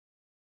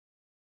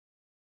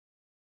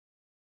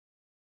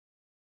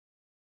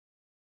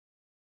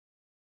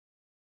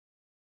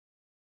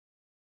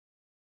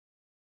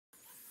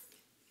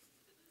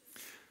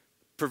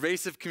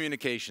Pervasive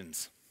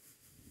communications.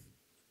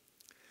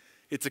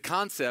 It's a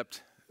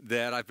concept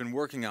that I've been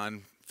working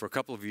on for a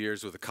couple of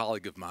years with a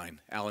colleague of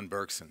mine, Alan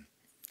Berkson.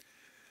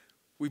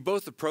 We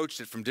both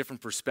approached it from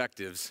different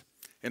perspectives,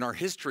 and our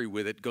history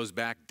with it goes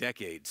back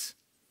decades.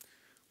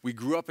 We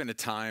grew up in a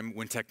time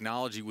when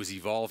technology was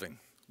evolving,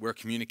 where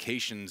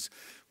communications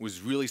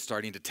was really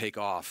starting to take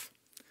off.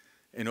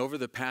 And over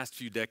the past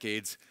few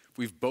decades,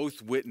 we've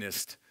both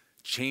witnessed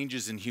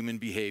changes in human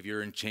behavior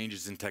and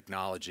changes in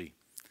technology.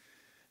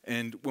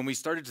 And when we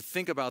started to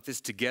think about this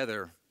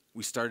together,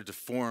 we started to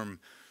form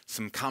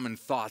some common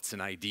thoughts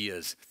and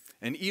ideas.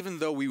 And even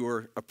though we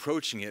were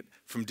approaching it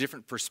from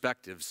different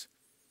perspectives,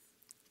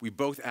 we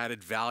both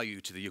added value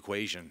to the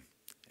equation.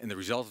 And the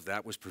result of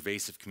that was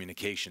pervasive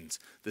communications,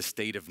 the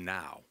state of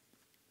now.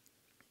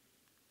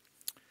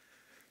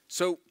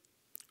 So,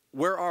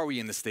 where are we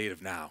in the state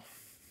of now?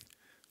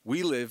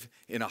 We live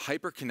in a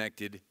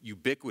hyper-connected,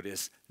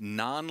 ubiquitous,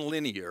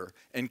 non-linear,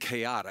 and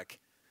chaotic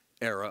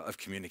era of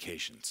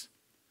communications.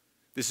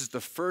 This is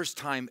the first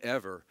time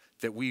ever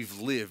that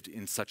we've lived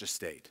in such a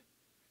state.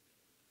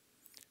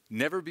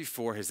 Never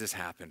before has this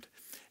happened.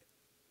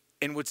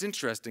 And what's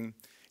interesting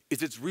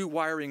is it's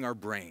rewiring our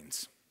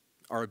brains,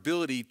 our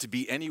ability to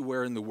be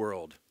anywhere in the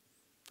world,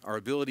 our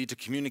ability to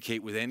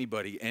communicate with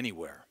anybody,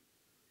 anywhere.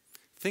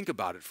 Think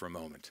about it for a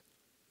moment.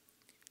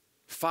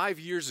 5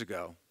 years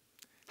ago,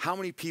 how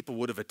many people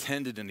would have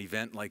attended an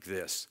event like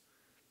this,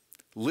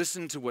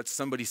 listened to what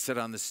somebody said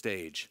on the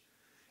stage,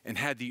 and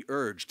had the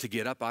urge to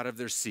get up out of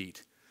their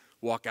seat,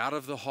 walk out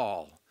of the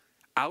hall,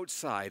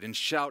 outside, and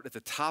shout at the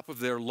top of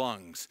their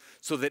lungs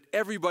so that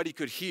everybody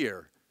could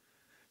hear,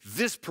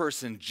 this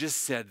person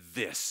just said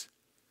this,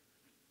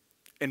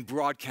 and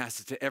broadcast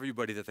it to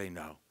everybody that they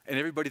know and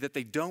everybody that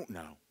they don't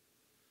know.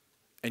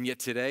 And yet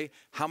today,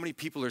 how many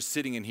people are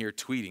sitting in here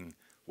tweeting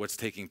what's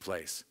taking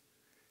place?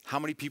 How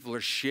many people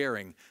are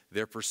sharing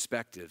their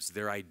perspectives,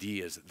 their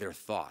ideas, their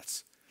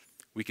thoughts?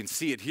 We can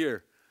see it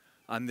here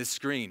on this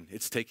screen.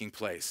 It's taking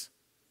place.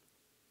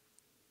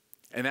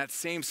 And that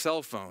same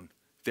cell phone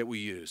that we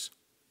use,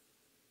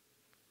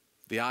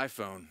 the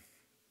iPhone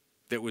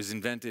that was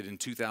invented in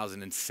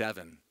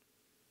 2007,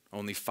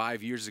 only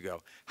 5 years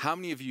ago, how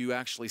many of you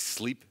actually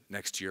sleep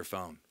next to your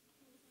phone?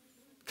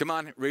 Come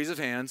on, raise of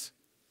hands.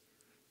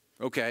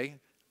 Okay,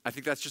 I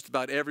think that's just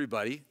about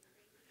everybody.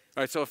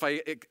 All right, so if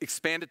I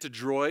expand it to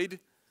Droid,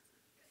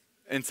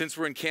 and since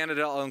we're in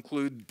Canada, I'll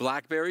include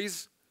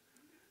Blackberries.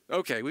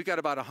 Okay, we've got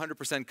about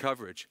 100%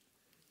 coverage.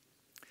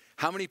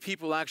 How many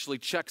people actually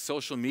check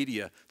social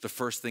media the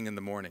first thing in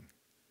the morning?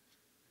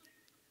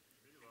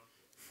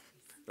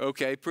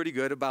 Okay, pretty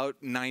good, about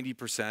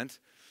 90%,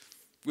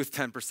 with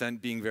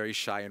 10% being very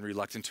shy and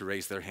reluctant to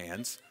raise their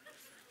hands.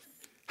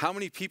 How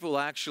many people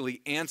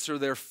actually answer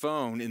their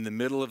phone in the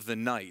middle of the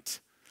night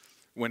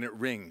when it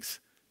rings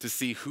to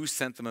see who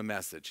sent them a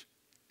message?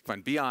 Come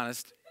on, be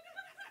honest.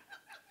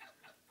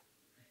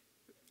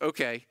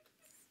 Okay.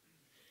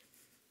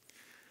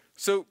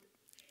 So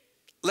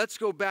let's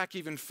go back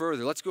even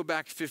further. Let's go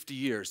back 50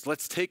 years.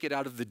 Let's take it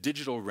out of the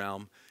digital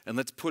realm and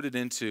let's put it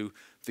into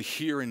the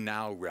here and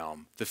now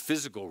realm, the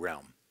physical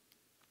realm.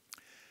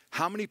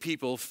 How many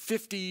people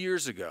 50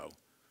 years ago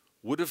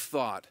would have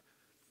thought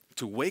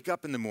to wake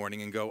up in the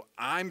morning and go,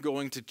 I'm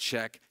going to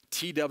check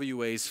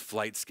TWA's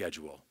flight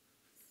schedule,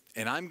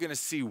 and I'm going to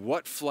see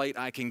what flight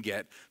I can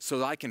get so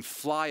that I can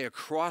fly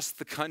across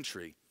the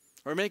country,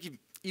 or make it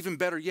even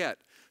better yet,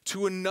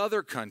 to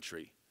another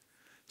country,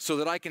 so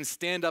that I can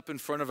stand up in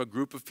front of a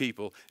group of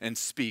people and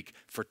speak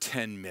for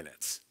 10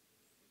 minutes.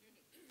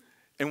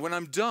 And when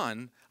I'm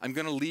done, I'm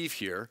going to leave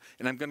here,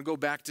 and I'm going to go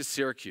back to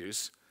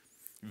Syracuse,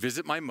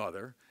 visit my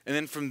mother, and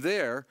then from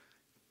there,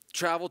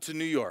 travel to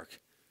New York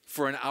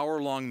for an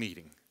hour-long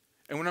meeting.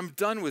 And when I'm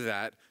done with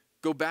that,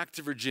 go back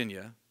to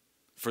Virginia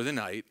for the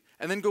night,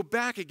 and then go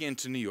back again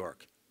to New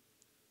York.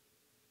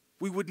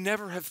 We would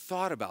never have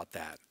thought about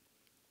that.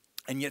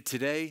 And yet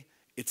today,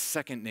 it's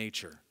second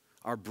nature.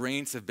 Our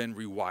brains have been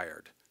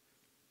rewired.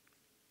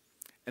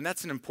 And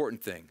that's an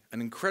important thing, an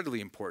incredibly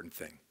important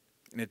thing.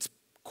 And it's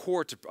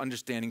core to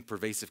understanding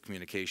pervasive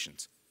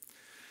communications.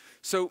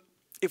 So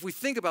if we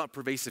think about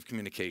pervasive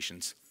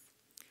communications,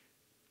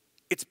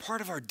 it's part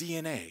of our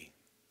DNA.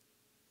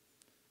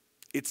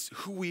 It's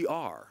who we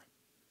are.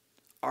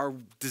 Our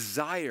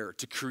desire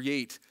to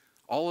create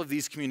all of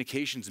these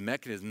communications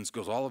mechanisms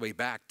goes all the way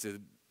back to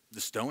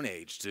the Stone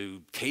Age,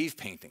 to cave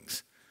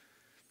paintings.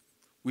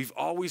 We've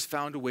always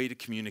found a way to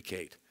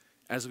communicate.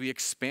 As we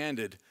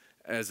expanded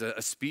as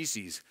a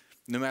species,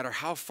 no matter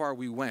how far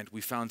we went,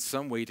 we found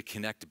some way to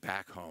connect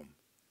back home.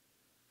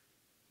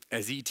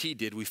 As E.T.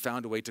 did, we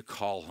found a way to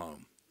call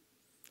home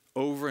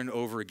over and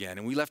over again.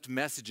 And we left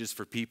messages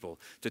for people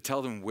to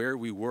tell them where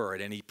we were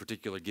at any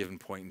particular given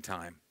point in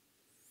time.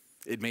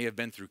 It may have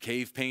been through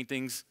cave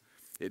paintings.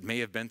 It may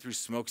have been through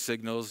smoke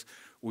signals.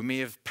 We may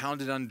have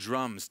pounded on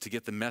drums to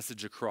get the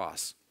message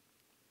across.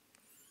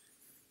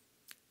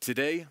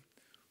 Today,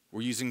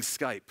 we're using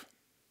Skype.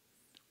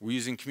 We're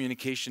using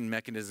communication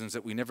mechanisms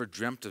that we never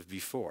dreamt of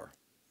before.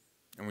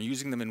 And we're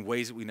using them in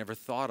ways that we never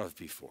thought of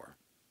before.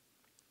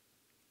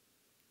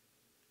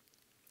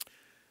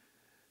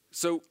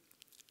 So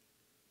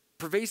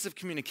pervasive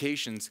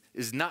communications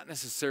is not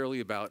necessarily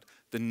about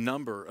the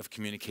number of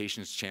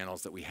communications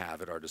channels that we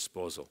have at our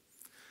disposal,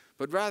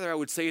 but rather I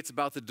would say it's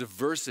about the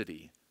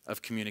diversity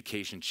of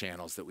communication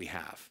channels that we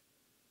have.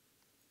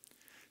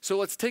 So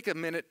let's take a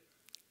minute,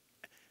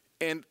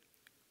 and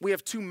we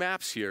have two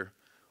maps here,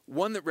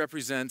 one that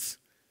represents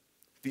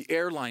the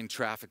airline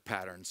traffic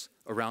patterns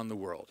around the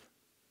world.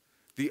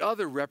 The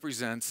other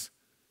represents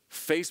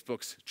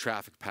Facebook's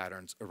traffic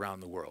patterns around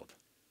the world.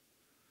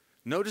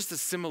 Notice the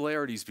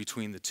similarities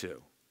between the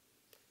two.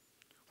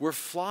 We're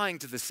flying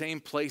to the same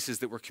places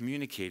that we're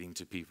communicating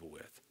to people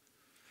with.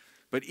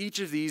 But each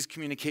of these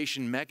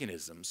communication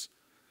mechanisms,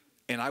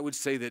 and I would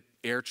say that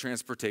air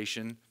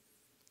transportation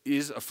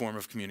is a form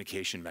of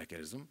communication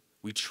mechanism.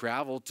 We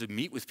travel to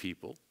meet with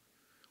people.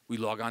 We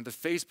log on to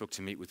Facebook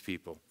to meet with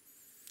people.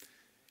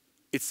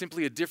 It's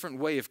simply a different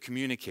way of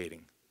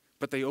communicating,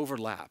 but they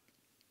overlap.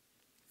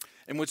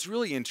 And what's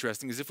really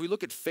interesting is if we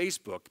look at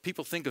Facebook,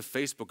 people think of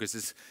Facebook as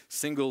this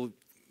single,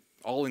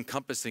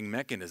 all-encompassing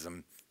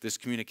mechanism, this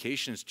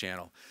communications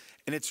channel,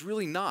 and it's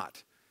really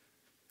not.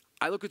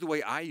 I look at the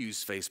way I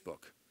use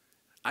Facebook.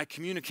 I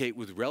communicate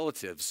with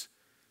relatives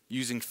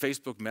using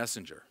Facebook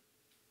Messenger,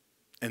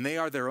 and they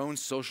are their own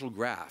social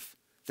graph.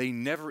 They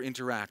never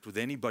interact with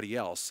anybody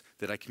else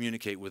that I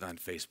communicate with on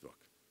Facebook.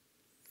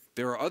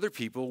 There are other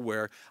people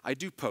where I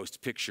do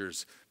post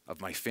pictures of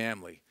my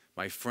family,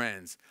 my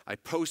friends. I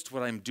post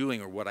what I'm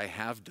doing or what I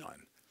have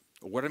done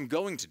or what I'm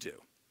going to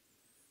do.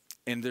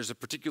 And there's a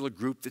particular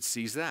group that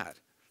sees that.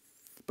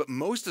 But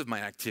most of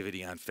my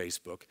activity on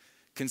Facebook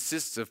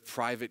consists of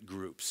private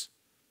groups.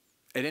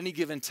 At any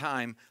given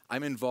time,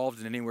 I'm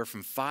involved in anywhere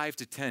from 5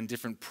 to 10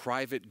 different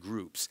private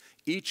groups,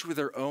 each with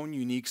their own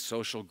unique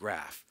social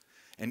graph.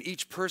 And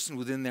each person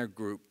within their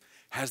group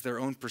has their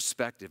own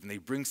perspective, and they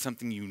bring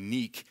something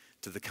unique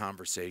to the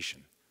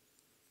conversation.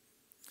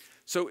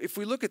 So if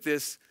we look at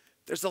this,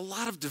 there's a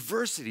lot of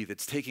diversity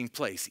that's taking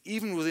place,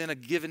 even within a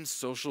given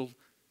social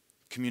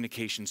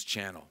communications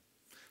channel.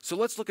 So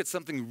let's look at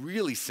something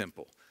really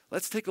simple.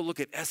 Let's take a look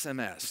at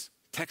SMS,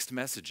 text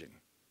messaging.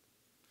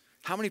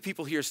 How many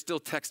people here still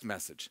text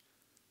message?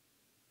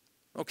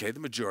 Okay,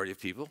 the majority of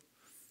people.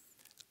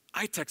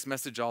 I text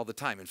message all the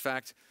time. In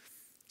fact,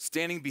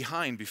 standing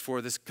behind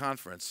before this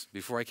conference,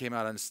 before I came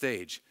out on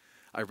stage,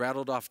 I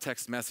rattled off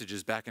text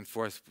messages back and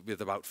forth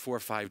with about 4 or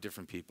 5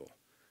 different people.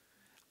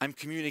 I'm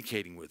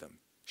communicating with them,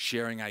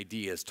 sharing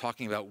ideas,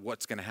 talking about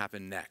what's going to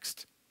happen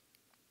next.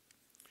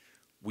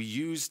 We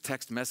use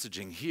text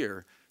messaging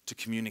here to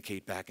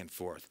communicate back and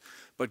forth.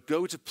 But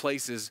go to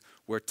places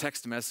where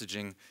text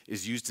messaging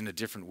is used in a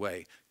different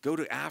way. Go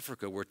to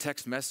Africa, where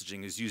text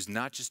messaging is used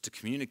not just to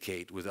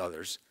communicate with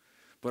others,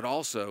 but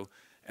also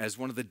as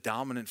one of the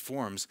dominant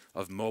forms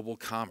of mobile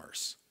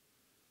commerce.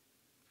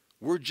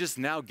 We're just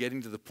now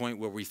getting to the point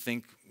where we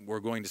think we're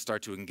going to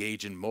start to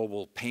engage in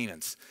mobile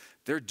payments.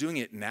 They're doing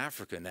it in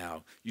Africa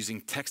now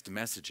using text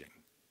messaging.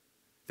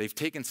 They've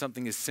taken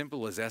something as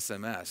simple as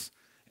SMS,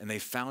 and they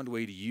found a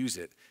way to use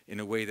it in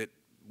a way that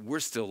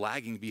we're still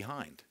lagging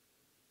behind.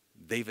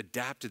 They've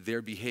adapted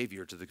their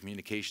behavior to the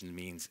communication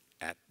means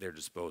at their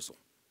disposal.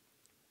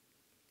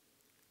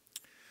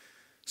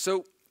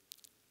 So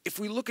if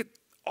we look at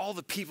all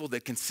the people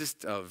that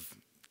consist of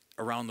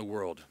around the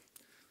world,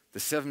 the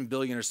 7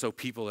 billion or so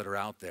people that are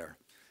out there,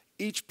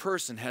 each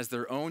person has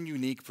their own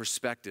unique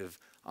perspective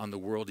on the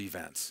world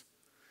events.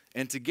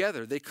 And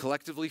together they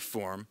collectively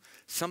form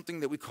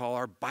something that we call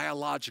our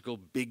biological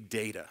big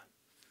data.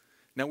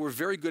 Now, we're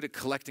very good at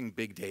collecting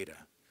big data.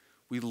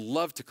 We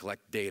love to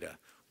collect data,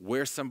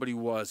 where somebody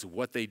was,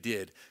 what they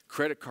did.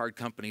 Credit card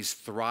companies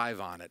thrive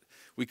on it.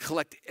 We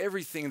collect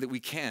everything that we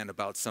can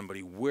about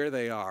somebody, where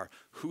they are,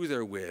 who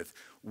they're with,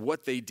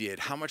 what they did,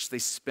 how much they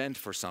spent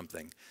for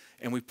something.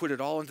 And we put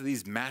it all into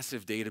these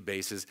massive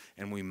databases,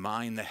 and we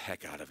mine the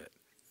heck out of it.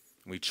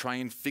 And we try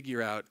and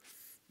figure out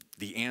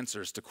the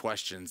answers to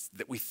questions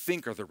that we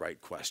think are the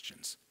right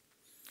questions.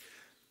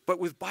 But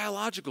with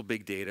biological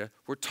big data,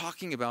 we're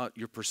talking about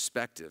your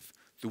perspective,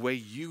 the way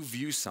you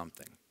view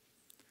something.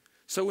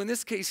 So in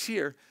this case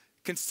here,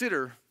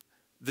 consider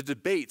the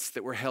debates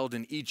that were held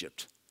in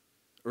Egypt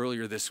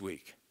earlier this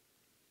week.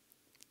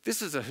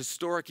 This is a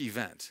historic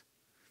event,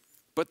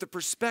 but the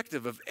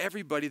perspective of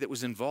everybody that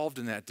was involved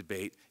in that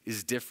debate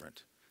is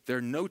different. There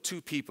are no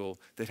two people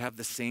that have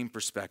the same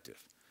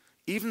perspective.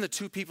 Even the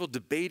two people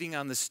debating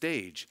on the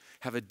stage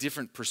have a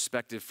different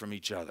perspective from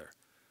each other.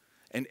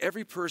 And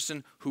every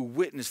person who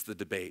witnessed the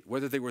debate,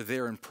 whether they were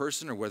there in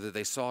person or whether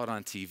they saw it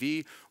on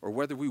TV or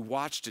whether we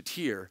watched it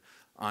here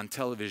on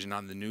television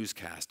on the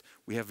newscast,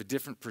 we have a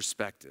different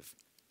perspective.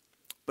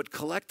 But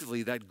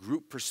collectively, that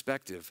group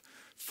perspective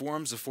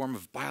forms a form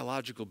of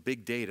biological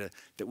big data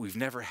that we've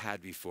never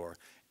had before.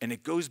 And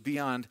it goes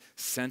beyond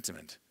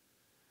sentiment.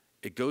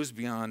 It goes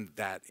beyond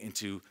that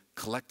into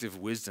collective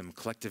wisdom,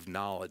 collective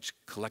knowledge,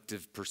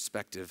 collective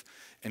perspective,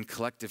 and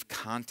collective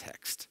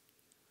context.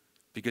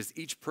 Because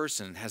each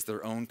person has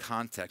their own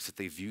context that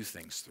they view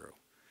things through.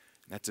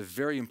 And that's a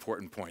very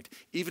important point.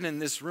 Even in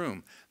this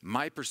room,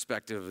 my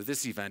perspective of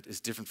this event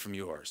is different from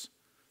yours.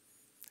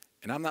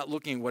 And I'm not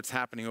looking at what's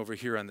happening over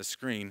here on the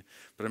screen,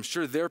 but I'm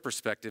sure their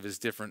perspective is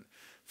different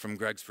from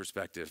Greg's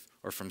perspective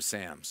or from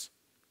Sam's.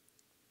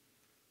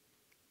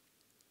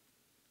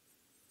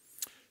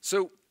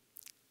 So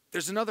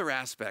there's another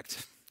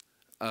aspect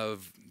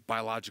of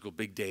biological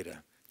big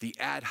data, the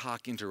ad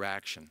hoc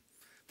interaction,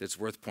 that's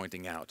worth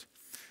pointing out.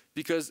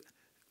 Because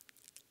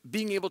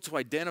being able to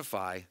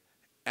identify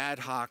ad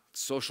hoc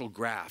social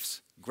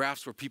graphs,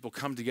 graphs where people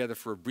come together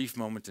for a brief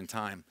moment in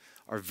time,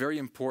 are very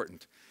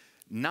important.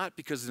 Not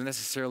because of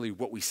necessarily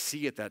what we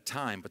see at that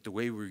time, but the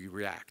way we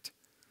react.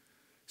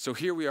 So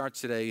here we are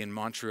today in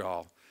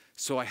Montreal,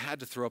 so I had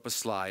to throw up a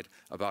slide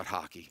about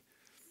hockey.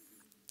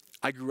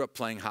 I grew up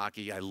playing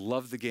hockey. I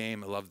love the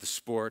game. I love the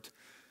sport.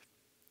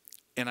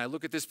 And I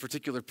look at this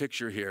particular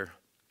picture here,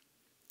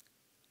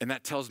 and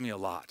that tells me a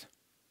lot.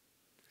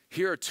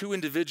 Here are two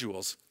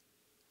individuals,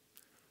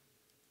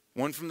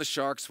 one from the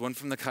Sharks, one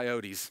from the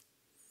Coyotes,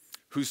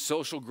 whose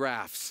social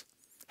graphs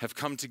have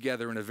come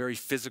together in a very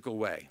physical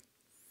way.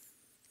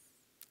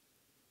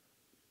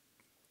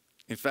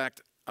 In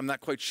fact, I'm not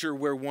quite sure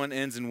where one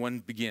ends and one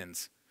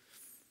begins.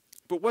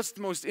 But what's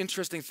the most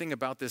interesting thing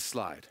about this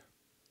slide?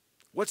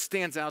 What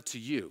stands out to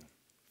you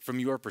from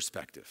your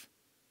perspective?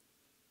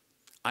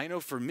 I know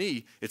for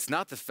me, it's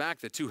not the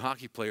fact that two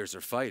hockey players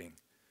are fighting.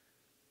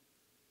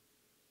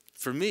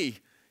 For me,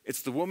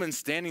 it's the woman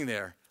standing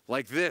there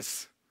like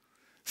this,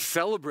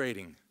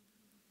 celebrating.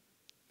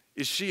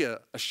 Is she a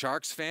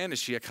Sharks fan? Is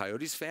she a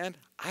Coyotes fan?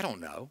 I don't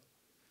know.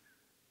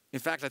 In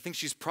fact, I think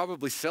she's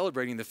probably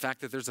celebrating the fact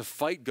that there's a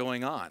fight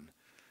going on.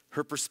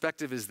 Her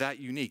perspective is that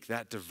unique,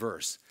 that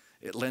diverse.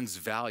 It lends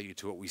value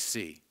to what we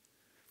see.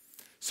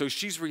 So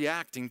she's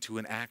reacting to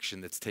an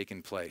action that's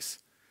taken place.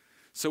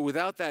 So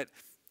without that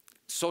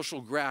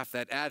social graph,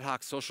 that ad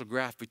hoc social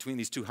graph between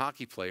these two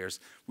hockey players,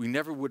 we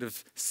never would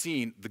have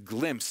seen the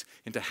glimpse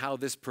into how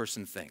this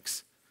person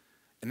thinks.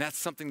 And that's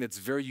something that's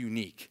very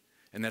unique,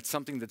 and that's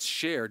something that's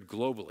shared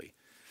globally.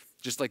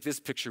 Just like this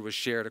picture was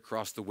shared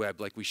across the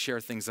web, like we share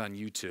things on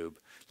YouTube,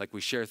 like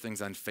we share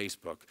things on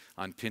Facebook,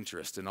 on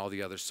Pinterest, and all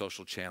the other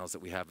social channels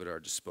that we have at our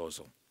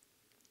disposal.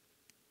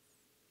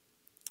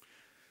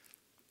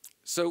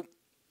 So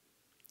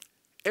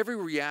every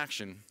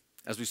reaction,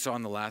 as we saw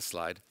in the last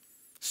slide,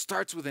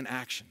 starts with an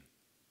action.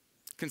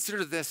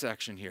 Consider this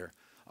action here,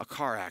 a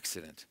car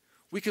accident.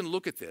 We can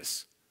look at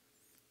this,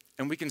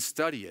 and we can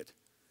study it,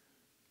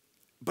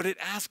 but it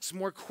asks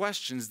more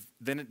questions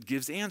than it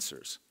gives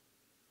answers.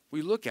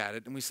 We look at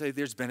it and we say,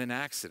 there's been an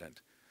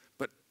accident.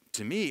 But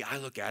to me, I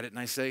look at it and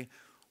I say,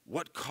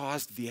 what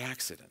caused the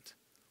accident?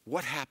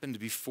 What happened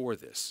before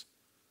this?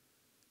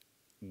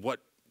 What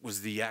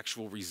was the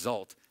actual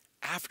result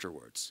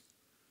afterwards?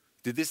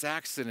 Did this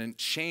accident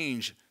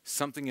change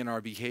something in our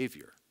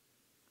behavior?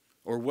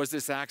 Or was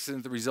this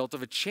accident the result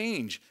of a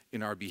change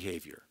in our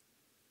behavior?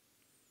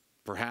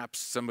 Perhaps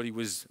somebody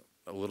was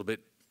a little bit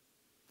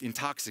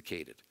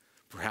intoxicated.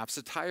 Perhaps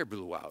a tire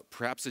blew out.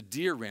 Perhaps a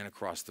deer ran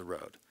across the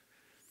road.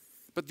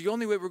 But the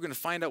only way we're going to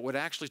find out what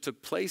actually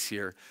took place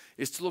here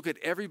is to look at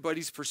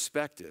everybody's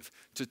perspective,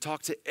 to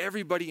talk to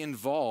everybody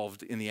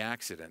involved in the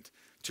accident,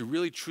 to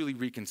really truly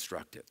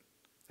reconstruct it.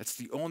 That's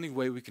the only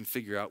way we can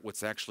figure out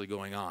what's actually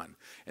going on.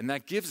 And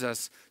that gives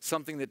us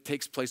something that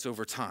takes place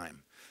over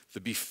time.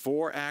 The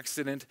before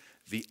accident,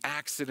 the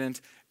accident,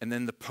 and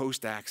then the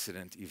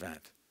post-accident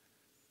event.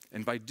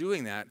 And by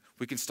doing that,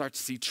 we can start to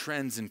see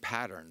trends and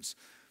patterns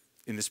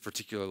in this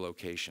particular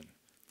location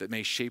that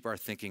may shape our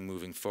thinking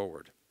moving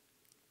forward.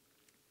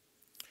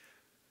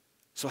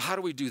 So how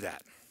do we do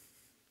that?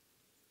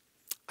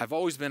 I've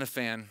always been a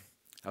fan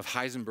of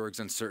Heisenberg's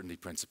uncertainty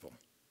principle.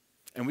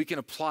 And we can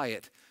apply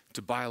it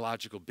to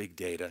biological big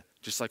data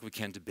just like we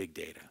can to big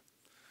data.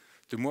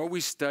 The more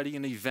we study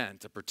an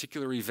event, a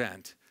particular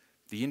event,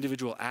 the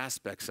individual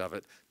aspects of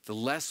it, the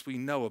less we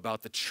know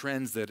about the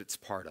trends that it's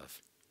part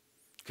of.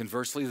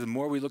 Conversely, the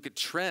more we look at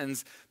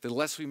trends, the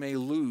less we may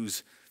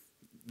lose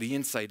the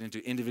insight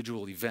into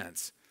individual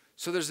events.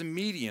 So there's a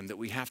medium that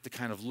we have to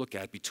kind of look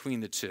at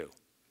between the two.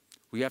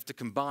 We have to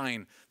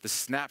combine the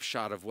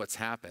snapshot of what's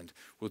happened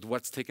with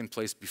what's taken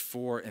place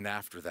before and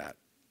after that.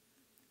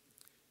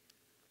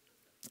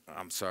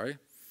 I'm sorry.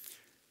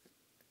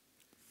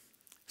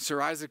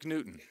 Sir Isaac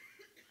Newton,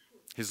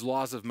 his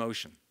laws of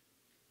motion.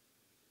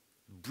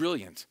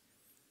 Brilliant.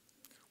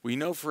 We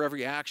know for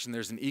every action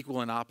there's an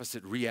equal and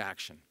opposite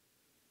reaction.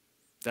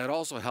 That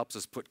also helps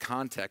us put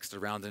context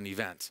around an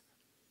event.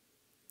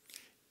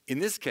 In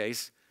this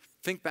case,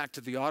 think back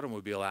to the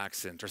automobile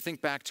accident, or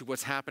think back to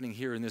what's happening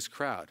here in this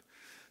crowd.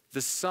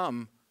 The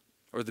sum,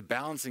 or the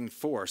balancing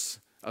force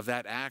of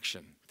that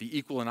action, the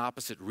equal and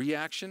opposite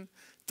reaction,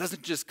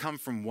 doesn't just come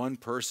from one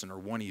person or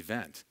one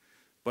event,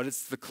 but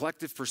it's the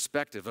collective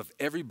perspective of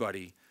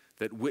everybody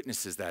that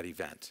witnesses that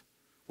event,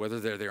 whether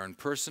they're there in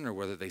person or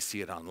whether they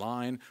see it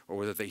online or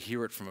whether they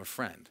hear it from a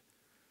friend.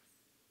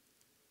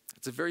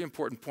 It's a very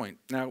important point.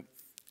 Now,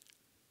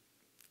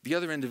 the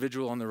other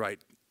individual on the right,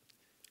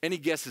 any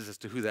guesses as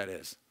to who that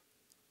is?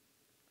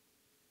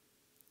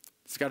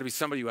 It's got to be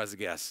somebody who has a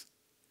guess.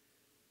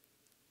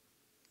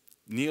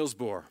 Niels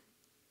Bohr.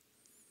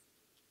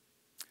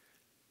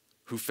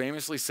 who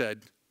famously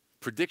said,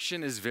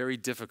 "Prediction is very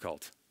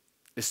difficult,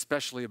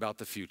 especially about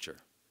the future."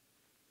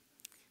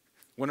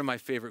 One of my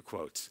favorite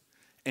quotes.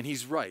 And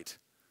he's right.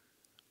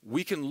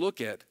 We can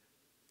look at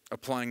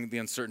applying the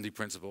uncertainty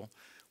principle.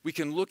 We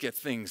can look at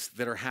things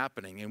that are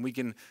happening, and we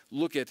can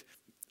look at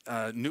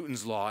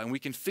Newton's law, and we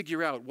can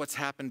figure out what's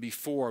happened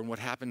before and what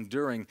happened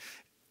during,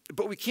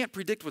 but we can't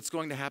predict what's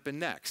going to happen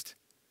next.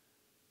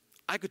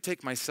 I could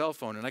take my cell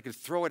phone and I could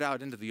throw it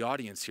out into the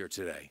audience here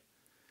today.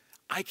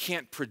 I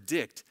can't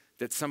predict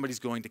that somebody's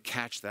going to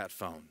catch that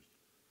phone.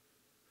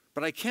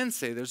 But I can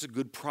say there's a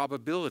good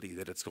probability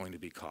that it's going to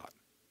be caught.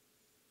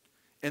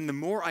 And the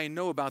more I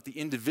know about the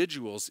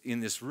individuals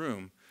in this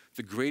room,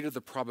 the greater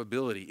the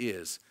probability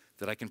is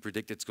that I can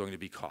predict it's going to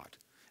be caught.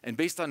 And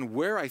based on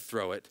where I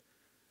throw it,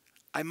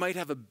 I might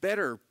have a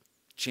better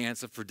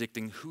chance of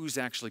predicting who's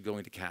actually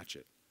going to catch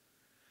it.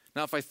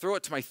 Now, if I throw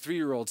it to my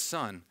 3-year-old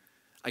son,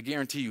 I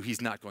guarantee you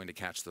he's not going to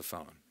catch the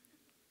phone.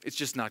 It's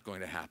just not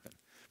going to happen.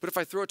 But if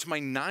I throw it to my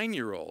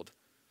 9-year-old,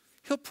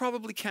 he'll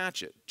probably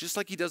catch it, just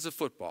like he does a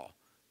football.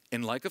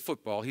 And like a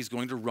football, he's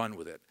going to run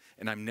with it,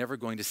 and I'm never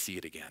going to see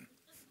it again.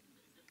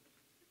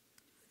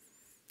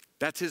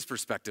 That's his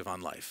perspective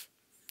on life.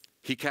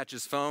 He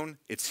catches phone,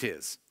 it's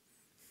his.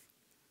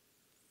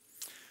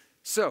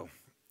 So,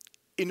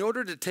 in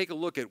order to take a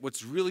look at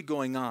what's really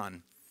going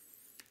on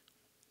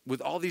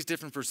with all these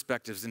different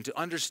perspectives and to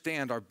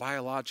understand our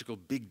biological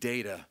big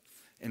data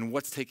and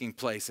what's taking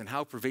place and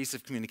how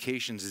pervasive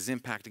communications is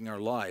impacting our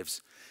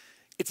lives,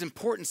 it's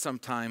important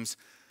sometimes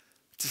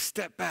to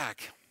step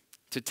back,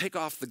 to take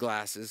off the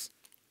glasses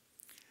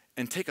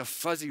and take a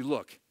fuzzy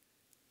look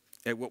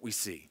at what we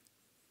see.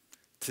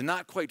 To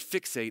not quite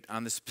fixate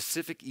on the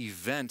specific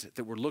event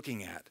that we're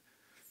looking at,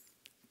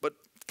 but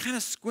kind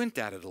of squint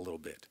at it a little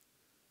bit.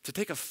 To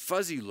take a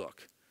fuzzy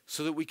look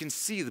so that we can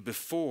see the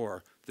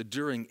before, the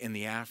during, and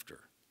the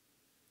after.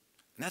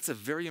 And that's a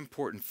very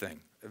important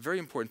thing, a very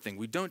important thing.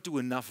 We don't do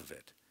enough of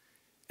it.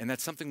 And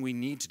that's something we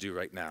need to do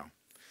right now.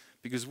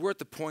 Because we're at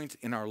the point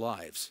in our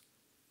lives,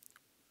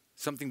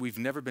 something we've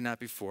never been at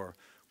before,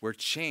 where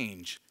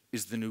change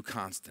is the new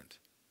constant.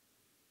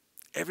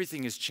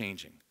 Everything is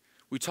changing.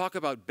 We talk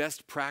about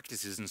best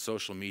practices in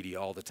social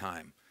media all the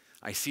time.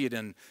 I see it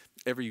in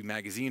every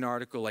magazine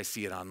article. I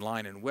see it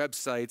online in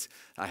websites.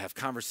 I have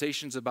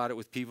conversations about it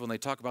with people, and they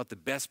talk about the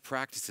best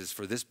practices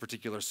for this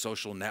particular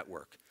social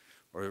network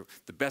or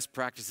the best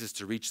practices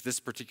to reach this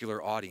particular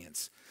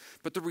audience.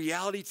 But the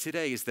reality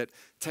today is that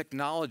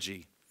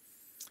technology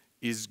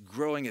is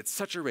growing at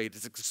such a rate,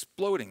 it's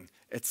exploding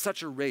at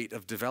such a rate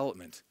of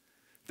development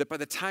that by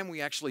the time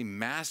we actually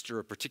master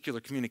a particular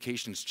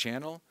communications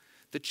channel,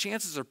 the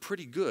chances are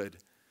pretty good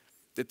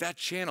that that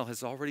channel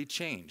has already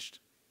changed.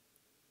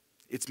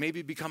 It's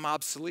maybe become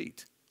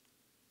obsolete.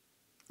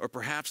 Or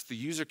perhaps the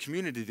user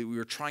community that we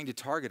were trying to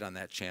target on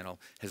that channel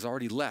has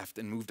already left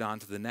and moved on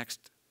to the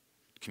next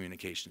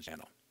communications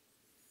channel.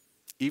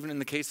 Even in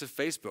the case of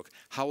Facebook,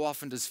 how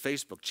often does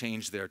Facebook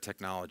change their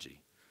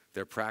technology,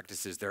 their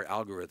practices, their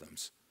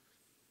algorithms?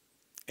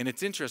 And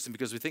it's interesting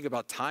because we think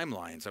about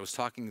timelines. I was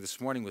talking this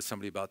morning with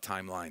somebody about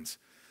timelines.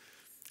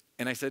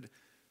 And I said,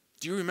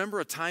 do you remember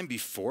a time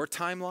before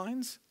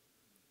timelines?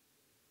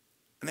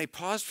 And they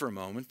paused for a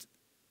moment,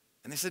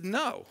 and they said,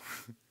 no.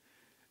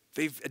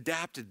 They've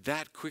adapted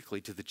that quickly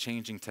to the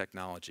changing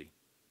technology.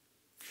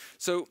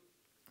 So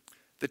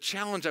the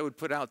challenge I would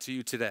put out to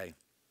you today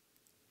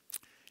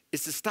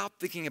is to stop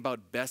thinking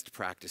about best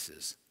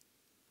practices.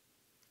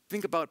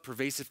 Think about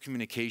pervasive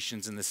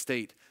communications in the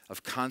state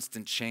of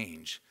constant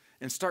change,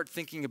 and start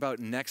thinking about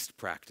next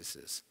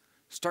practices.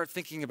 Start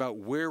thinking about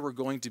where we're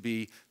going to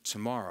be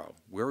tomorrow,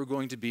 where we're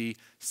going to be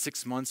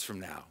 6 months from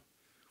now.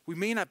 We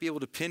may not be able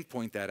to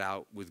pinpoint that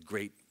out with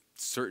great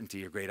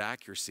certainty or great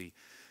accuracy,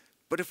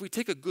 but if we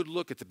take a good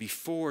look at the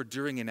before,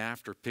 during, and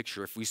after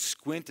picture, if we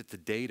squint at the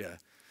data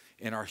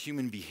and our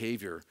human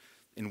behavior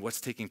and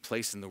what's taking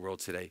place in the world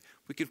today,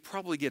 we can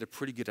probably get a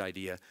pretty good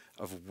idea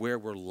of where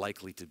we're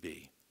likely to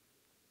be.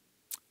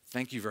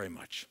 Thank you very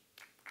much.